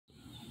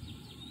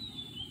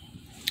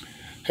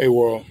Hey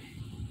world,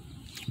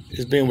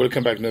 it's Ben. We'll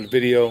come back to another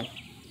video.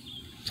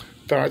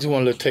 Thought I just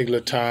wanted to take a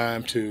little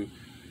time to,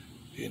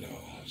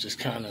 just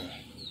kind of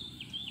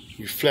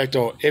reflect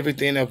on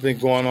everything that's been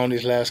going on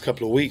these last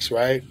couple of weeks,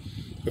 right?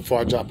 Before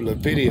I drop a little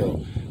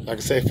video. Like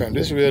I say, fam,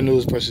 this is real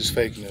news versus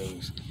fake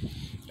news.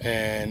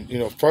 And,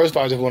 first of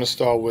all, I just want to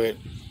start with,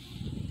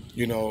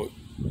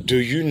 do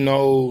you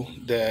know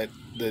that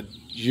the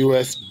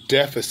U.S.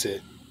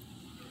 deficit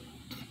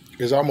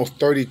is almost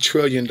 $30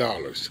 trillion?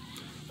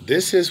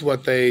 This is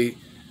what they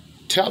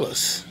tell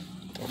us.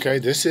 Okay,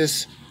 this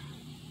is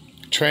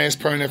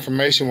transparent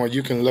information where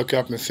you can look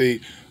up and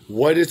see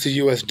what is the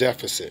U.S.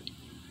 deficit.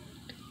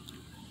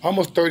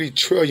 Almost $30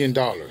 trillion,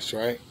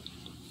 right?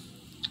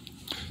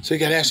 So you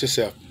got to ask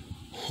yourself,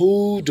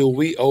 who do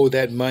we owe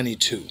that money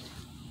to?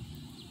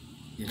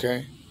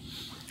 Okay?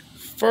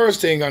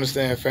 First thing,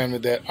 understand, family,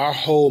 that our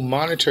whole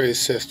monetary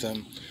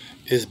system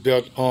is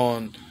built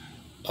on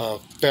a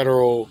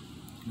Federal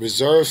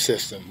Reserve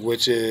System,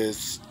 which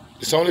is,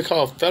 it's only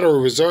called Federal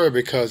Reserve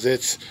because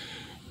it's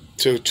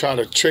to try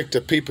to trick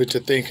the people to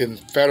thinking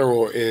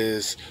federal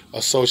is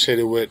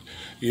associated with,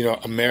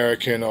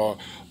 American or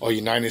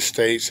United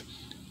States.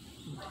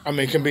 I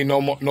mean, it can be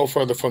no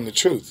further from the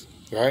truth,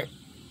 right?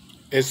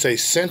 It's a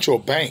central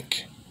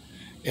bank.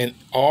 And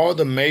all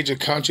the major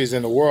countries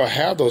in the world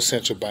have those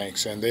central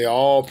banks, and they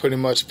all pretty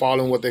much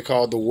follow what they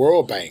call the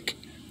World Bank,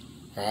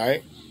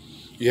 right?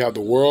 You have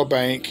the World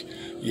Bank,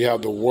 you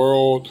have the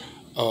World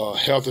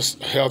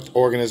Health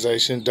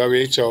Organization,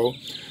 WHO,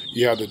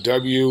 you have the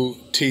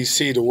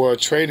WTC, the World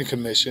Trading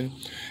Commission,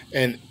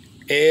 and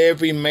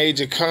every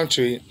major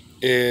country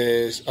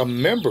is a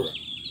member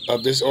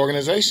of this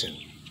organization.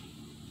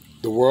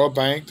 The World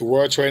Bank, the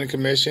World Trading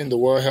Commission, the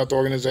World Health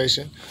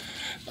Organization.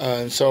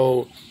 And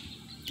so,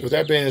 with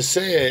that being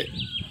said,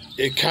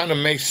 it kind of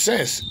makes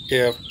sense.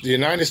 If the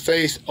United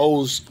States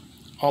owes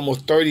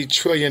almost $30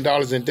 trillion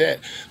in debt,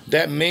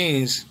 that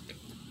means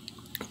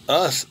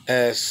us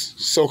as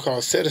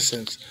so-called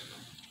citizens,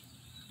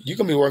 we're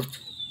going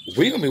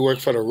to be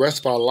working for the rest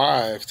of our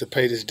lives to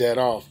pay this debt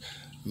off.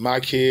 My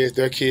kids,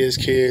 their kids,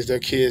 their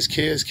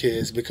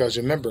kids, because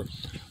remember,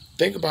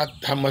 think about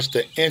how much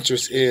the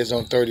interest is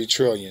on $30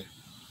 trillion.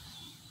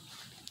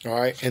 All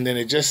right, and then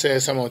it just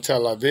says something on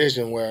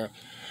television where,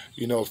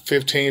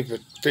 15 to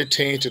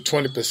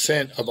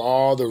 20% of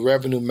all the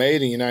revenue made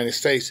in the United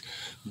States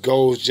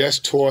goes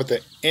just toward the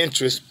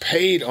interest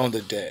paid on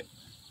the debt.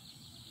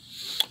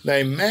 Now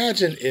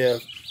imagine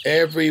if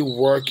every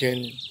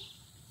working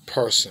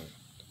person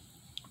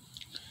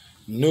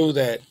knew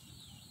that,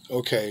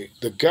 okay,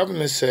 the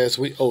government says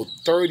we owe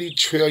 $30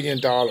 trillion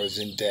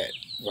in debt,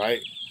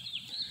 right?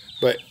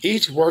 But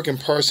each working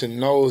person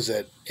knows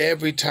that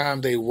every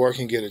time they work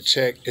and get a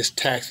check, it's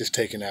taxes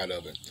taken out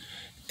of it.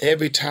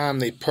 Every time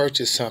they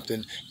purchase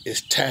something,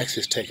 it's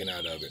taxes taken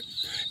out of it.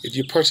 If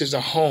you purchase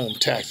a home,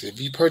 taxes. If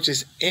you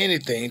purchase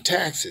anything,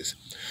 taxes.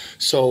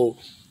 So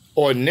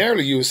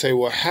ordinarily you would say,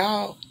 well,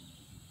 how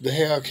the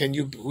hell can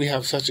we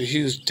have such a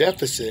huge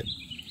deficit,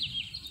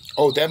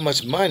 owe that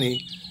much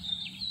money,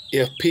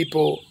 if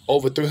people,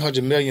 over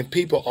 300 million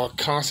people, are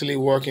constantly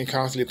working,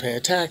 constantly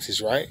paying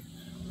taxes, right?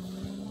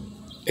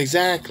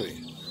 Exactly.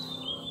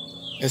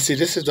 And see,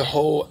 this is the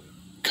whole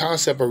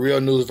concept of real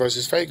news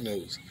versus fake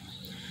news.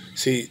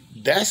 See,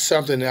 that's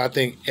something that I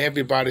think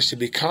everybody should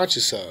be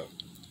conscious of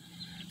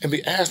and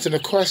be asking a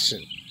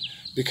question,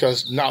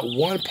 because not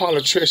one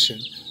politician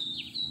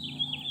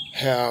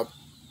have,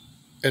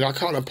 and I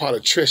call them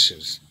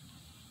politicians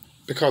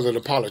because of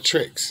the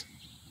politics,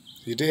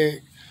 you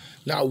dig?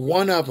 Not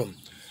one of them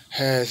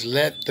has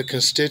let the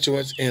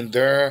constituents in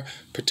their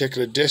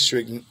particular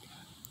district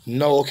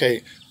know,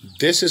 okay,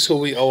 this is who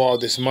we owe all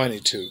this money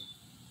to.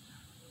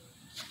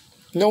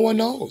 No one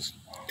knows.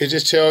 It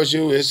just tells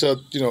you it's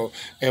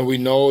and we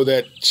know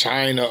that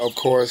China, of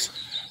course,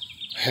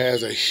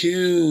 has a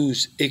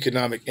huge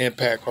economic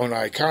impact on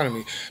our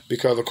economy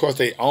because, of course,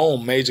 they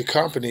own major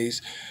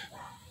companies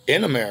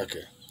in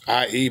America,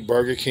 i.e.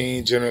 Burger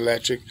King, General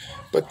Electric.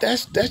 But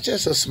that's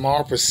just a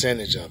small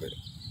percentage of it.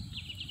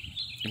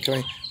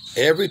 Okay?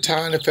 Every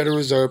time the Federal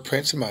Reserve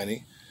prints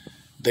money,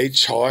 they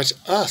charge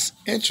us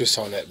interest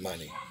on that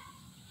money.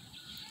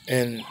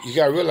 And you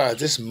got to realize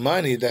this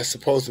money that's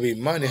supposed to be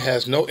money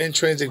has no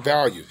intrinsic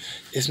value.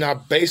 It's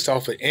not based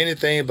off of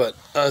anything but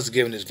us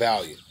giving it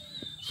value.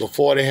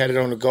 Before they had it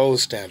on the gold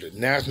standard.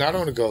 Now it's not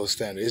on the gold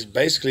standard. It's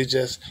basically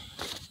just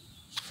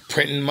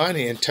printing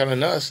money and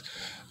telling us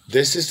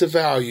this is the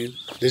value.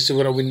 This is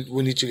what we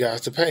need you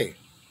guys to pay.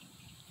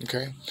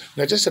 Okay?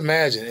 Now just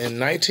imagine in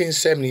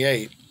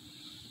 1978,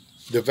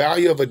 the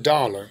value of a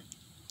dollar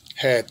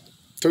had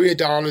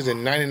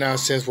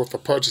 $3.99 worth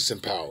of purchasing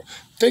power.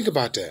 Think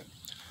about that.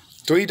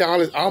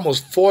 $3,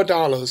 almost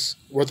 $4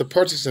 worth of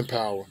purchasing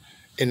power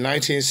in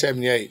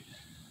 1978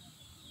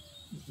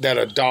 that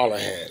a dollar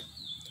had.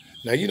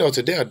 Now,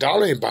 today a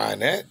dollar ain't buying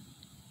that,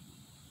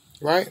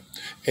 right?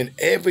 And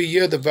every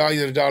year the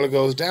value of the dollar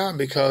goes down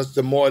because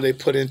the more they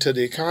put into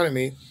the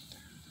economy,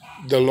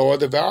 the lower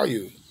the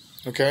value,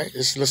 okay?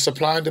 It's the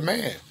supply and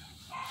demand.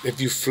 If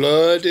you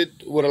flood it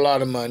with a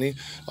lot of money,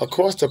 of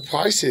course the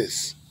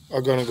prices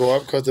are going to go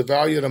up because the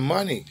value of the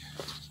money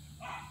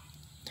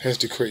has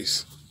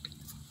decreased.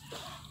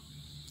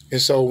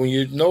 And so when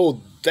you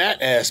know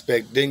that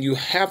aspect, then you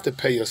have to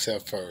pay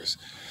yourself first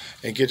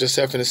and get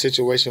yourself in a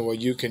situation where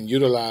you can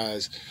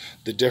utilize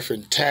the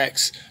different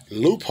tax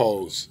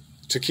loopholes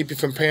to keep you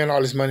from paying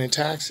all this money in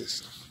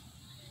taxes.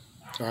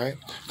 All right?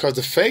 Because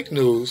the fake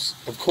news,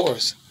 of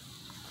course,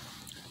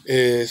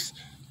 is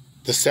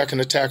the second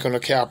attack on the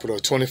Capitol. A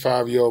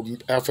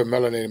 25-year-old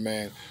Afro-melanated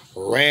man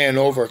ran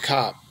over a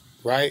cop,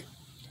 right?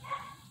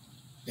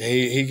 And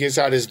he gets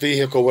out his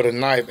vehicle with a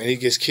knife and he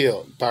gets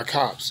killed by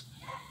cops.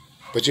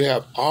 But you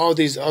have all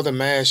these other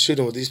mass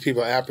shootings where these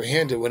people are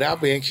apprehended without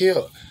being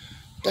killed.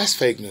 That's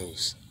fake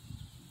news.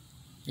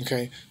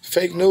 Okay?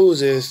 Fake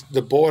news is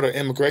the border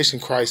immigration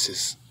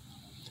crisis.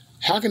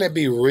 How can that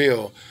be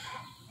real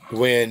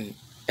when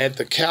at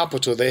the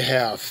Capitol they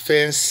have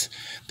fence,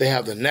 they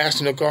have the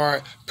National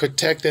Guard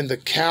protecting the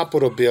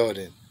Capitol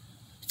building?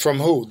 From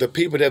who? The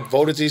people that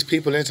voted these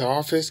people into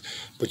office,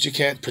 but you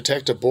can't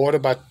protect the border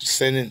by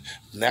sending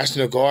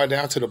National Guard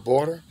down to the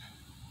border?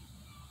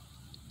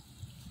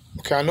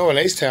 Okay, I know in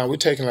H-Town we're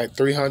taking like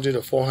 300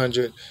 or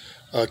 400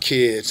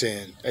 kids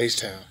in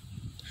H-Town.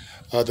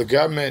 The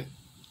government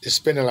is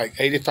spending like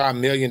 $85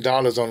 million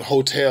on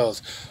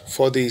hotels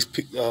for these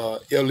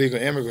illegal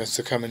immigrants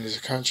to come into the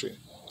country.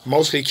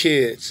 Mostly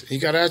kids. You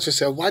got to ask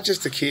yourself, why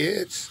just the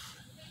kids?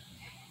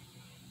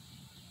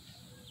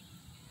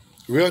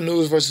 Real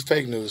news versus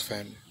fake news,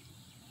 family.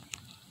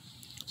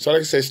 So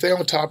like I say, stay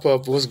on top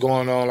of what's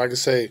going on. Like I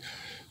say,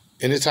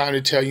 anytime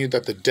they tell you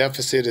that the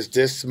deficit is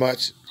this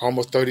much,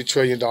 almost $30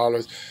 trillion,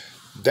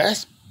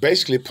 that's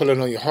basically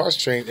pulling on your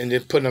heartstring and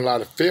then putting a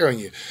lot of fear in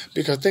you.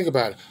 Because think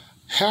about it.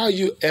 How are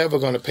you ever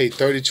going to pay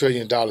 $30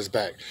 trillion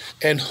back?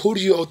 And who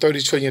do you owe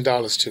 $30 trillion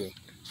to?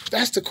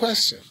 That's the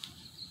question.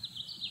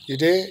 You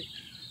dig?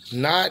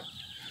 Not,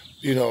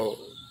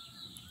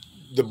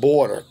 the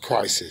border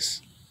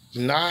crisis.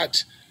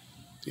 Not,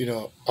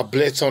 a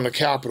blitz on the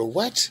Capitol.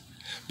 What?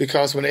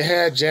 Because when they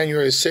had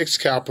January 6th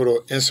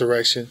Capitol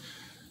insurrection,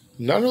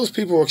 none of those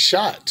people were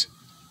shot,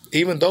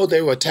 even though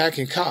they were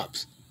attacking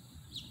cops.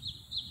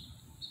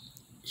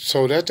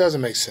 So that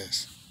doesn't make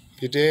sense.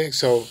 You dig?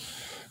 So,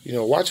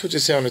 watch what you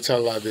say on the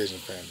television,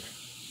 family.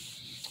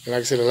 And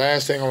like I said, the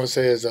last thing I want to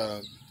say is,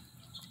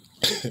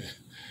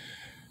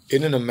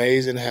 isn't it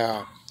amazing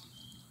how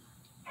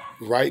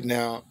right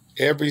now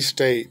every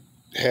state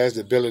has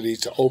the ability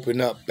to open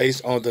up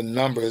based on the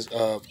numbers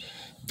of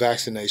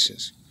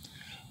vaccinations?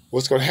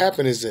 What's going to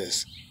happen is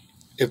this.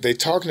 If they're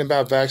talking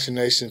about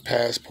vaccination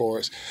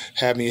passports,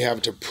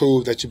 having to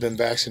prove that you've been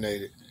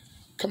vaccinated,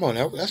 come on,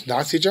 that's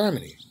Nazi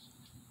Germany.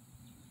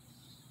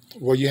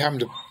 Well, you having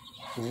to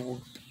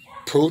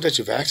prove that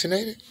you're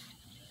vaccinated?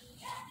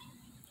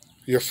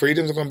 Your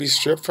freedoms are going to be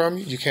stripped from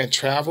you. You can't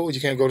travel. You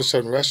can't go to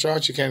certain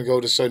restaurants. You can't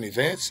go to certain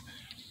events.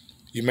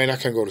 You may not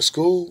can go to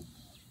school.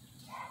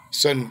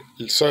 Certain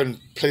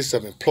places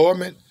of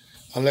employment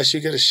unless you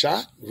get a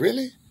shot.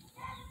 Really?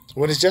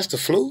 When it's just the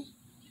flu?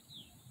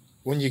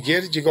 When you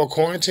get it, you go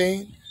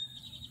quarantine?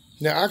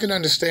 Now, I can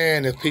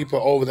understand if people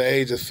over the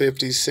age of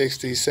 50,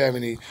 60,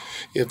 70,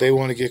 if they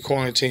want to get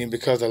quarantined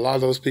because a lot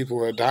of those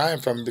people are dying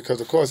from it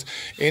because, of course,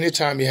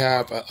 anytime you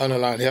have an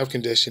underlying health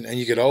condition and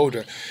you get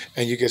older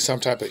and you get some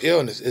type of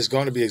illness, it's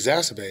going to be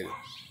exacerbated.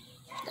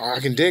 I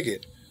can dig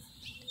it.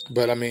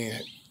 But, I mean,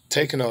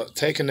 taking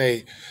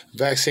a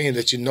vaccine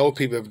that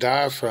people have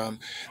died from,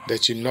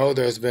 that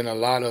there's been a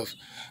lot of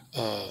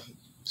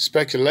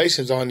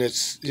speculations on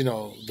its,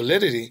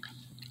 validity,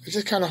 it's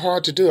just kind of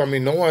hard to do. I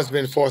mean, no one's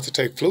been forced to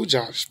take flu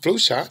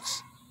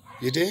shots.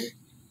 You did?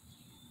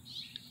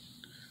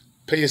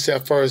 Pay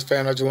yourself first,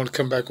 fam. I just want to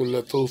come back with a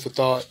little food for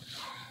thought.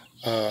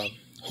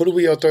 Who do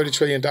we owe $30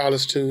 trillion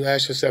to?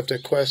 Ask yourself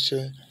that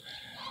question.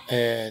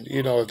 And,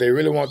 if they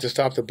really want to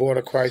stop the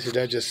border crisis,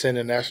 they're just send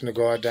the National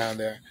Guard down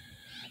there.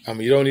 I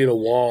mean, you don't need a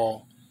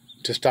wall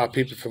to stop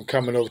people from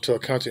coming over to a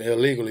country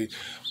illegally.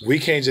 We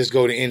can't just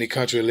go to any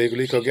country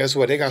illegally because guess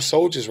what? They got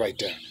soldiers right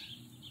there.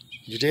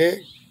 You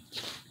dig?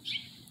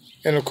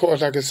 And, of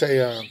course, like I say,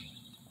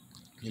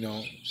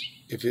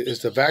 if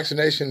it's the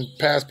vaccination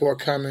passport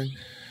coming,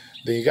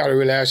 then you got to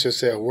really ask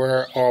yourself,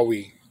 where are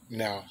we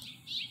now?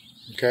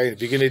 Okay?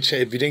 If you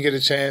didn't get a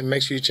chance,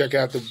 make sure you check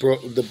out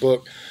the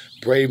book,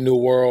 Brave New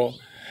World,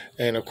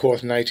 and, of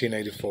course,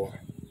 1984.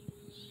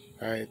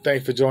 All right?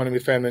 Thanks for joining me,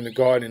 family in the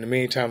garden. In the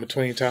meantime,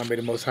 between time, may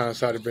the Most High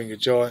inside to bring you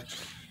joy.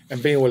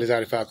 And being well is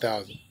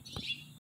 5,000.